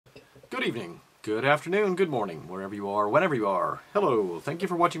Good evening, good afternoon, good morning, wherever you are, whenever you are. Hello, thank you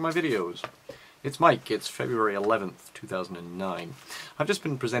for watching my videos. It's Mike, it's February 11th, 2009. I've just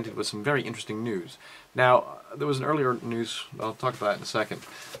been presented with some very interesting news. Now, there was an earlier news, I'll talk about that in a second.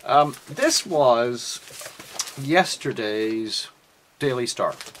 This was yesterday's Daily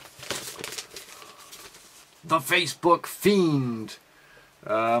Star. The Facebook Fiend.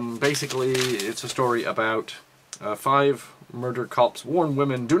 Basically, it's a story about 5 murder cops warn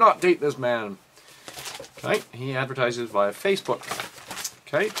women, do not date this man. Okay, he advertises via Facebook.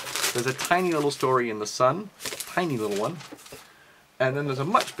 Okay, there's a tiny little story in The Sun, tiny little one, and then there's a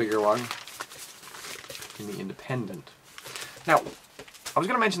much bigger one in The Independent. Now, I was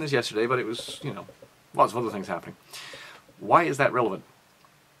going to mention this yesterday, but it was, lots of other things happening. Why is that relevant?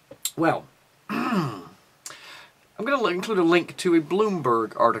 Well, I'm going to include a link to a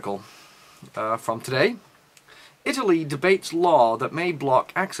Bloomberg article from today. Italy debates law that may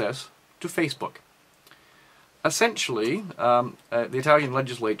block access to Facebook. Essentially, the Italian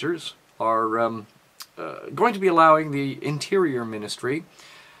legislators are going to be allowing the Interior Ministry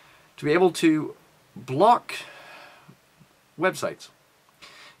to be able to block websites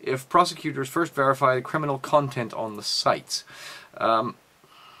if prosecutors first verify the criminal content on the sites.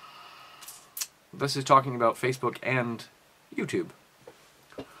 This is talking about Facebook and YouTube.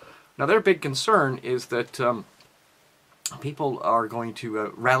 Now, their big concern is that people are going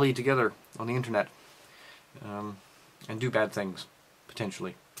to rally together on the internet and do bad things,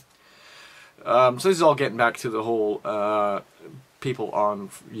 potentially. So this is all getting back to the whole people on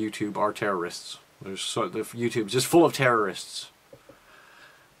YouTube are terrorists. YouTube's just full of terrorists.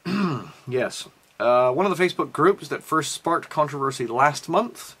 Yes. One of the Facebook groups that first sparked controversy last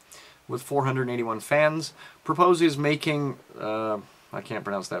month, with 481 fans, proposes making, I can't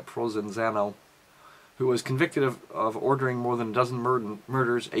pronounce that, Provenzano, who was convicted of ordering more than a dozen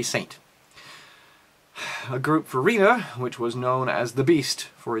murders, a saint. A group Farina, which was known as The Beast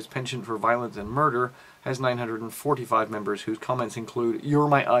for his penchant for violence and murder, has 945 members whose comments include, "You're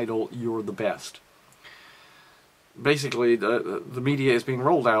my idol, you're the best." Basically, the media is being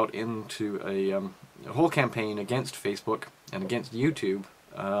rolled out into a whole campaign against Facebook and against YouTube,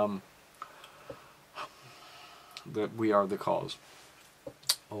 that we are the cause.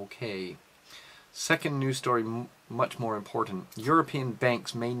 Okay. Second news story, much more important. European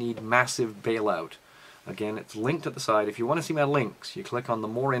banks may need massive bailout. Again, it's linked at the side. If you want to see my links, you click on the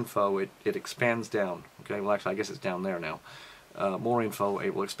more info, it expands down. Okay, well actually I guess it's down there now. More info,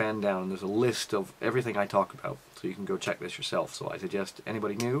 it will expand down, and there's a list of everything I talk about, so you can go check this yourself. So I suggest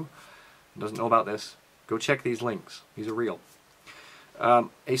anybody new who doesn't know about this, go check these links. These are real.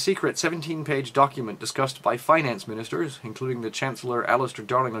 A secret 17-page document discussed by finance ministers, including the Chancellor Alistair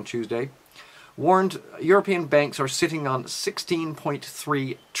Darling on Tuesday, warned European banks are sitting on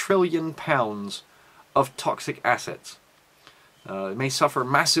 £16.3 trillion of toxic assets. They may suffer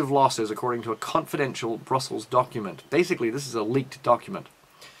massive losses, according to a confidential Brussels document. Basically, this is a leaked document.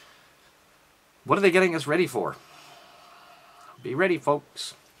 What are they getting us ready for? Be ready,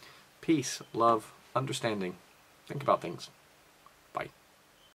 folks. Peace, love, understanding. Think about things.